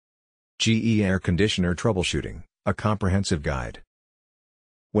GE Air Conditioner Troubleshooting, a comprehensive guide.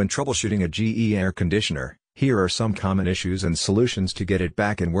 When troubleshooting a GE air conditioner, here are some common issues and solutions to get it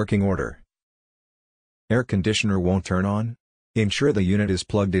back in working order. Air conditioner won't turn on? Ensure the unit is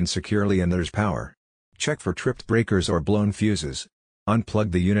plugged in securely and there's power. Check for tripped breakers or blown fuses.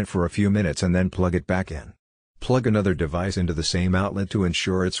 Unplug the unit for a few minutes and then plug it back in. Plug another device into the same outlet to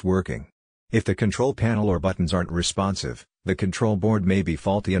ensure it's working. If the control panel or buttons aren't responsive, the control board may be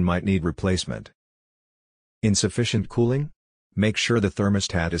faulty and might need replacement. Insufficient cooling? Make sure the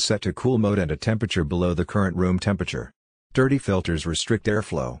thermostat is set to cool mode and a temperature below the current room temperature. Dirty filters restrict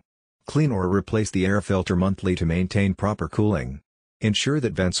airflow. Clean or replace the air filter monthly to maintain proper cooling. Ensure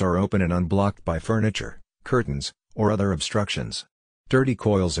that vents are open and unblocked by furniture, curtains, or other obstructions. Dirty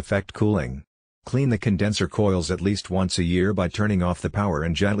coils affect cooling. Clean the condenser coils at least once a year by turning off the power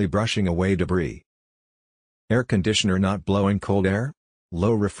and gently brushing away debris. Air conditioner not blowing cold air?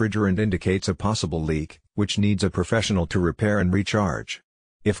 Low refrigerant indicates a possible leak, which needs a professional to repair and recharge.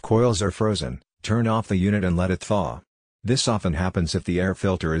 If coils are frozen, turn off the unit and let it thaw. This often happens if the air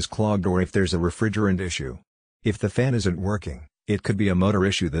filter is clogged or if there's a refrigerant issue. If the fan isn't working, it could be a motor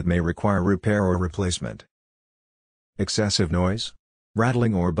issue that may require repair or replacement. Excessive noise?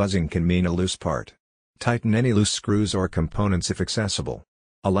 Rattling or buzzing can mean a loose part. Tighten any loose screws or components if accessible.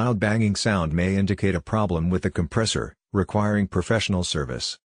 A loud banging sound may indicate a problem with the compressor, requiring professional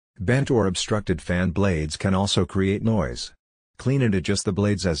service. Bent or obstructed fan blades can also create noise. Clean and adjust the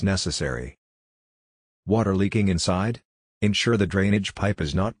blades as necessary. Water leaking inside? Ensure the drainage pipe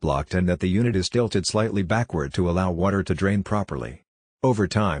is not blocked and that the unit is tilted slightly backward to allow water to drain properly. Over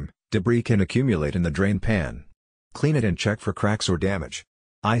time, debris can accumulate in the drain pan. Clean it and check for cracks or damage.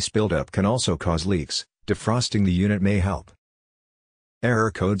 Ice buildup can also cause leaks. Defrosting the unit may help.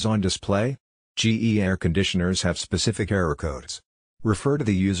 Error codes on display? GE air conditioners have specific error codes. Refer to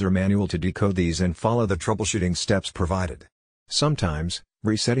the user manual to decode these and follow the troubleshooting steps provided. Sometimes,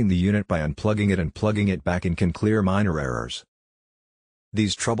 resetting the unit by unplugging it and plugging it back in can clear minor errors.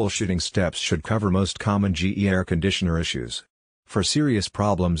 These troubleshooting steps should cover most common GE air conditioner issues. For serious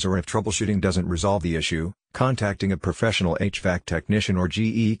problems or if troubleshooting doesn't resolve the issue, contacting a professional HVAC technician or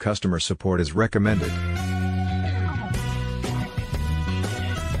GE customer support is recommended.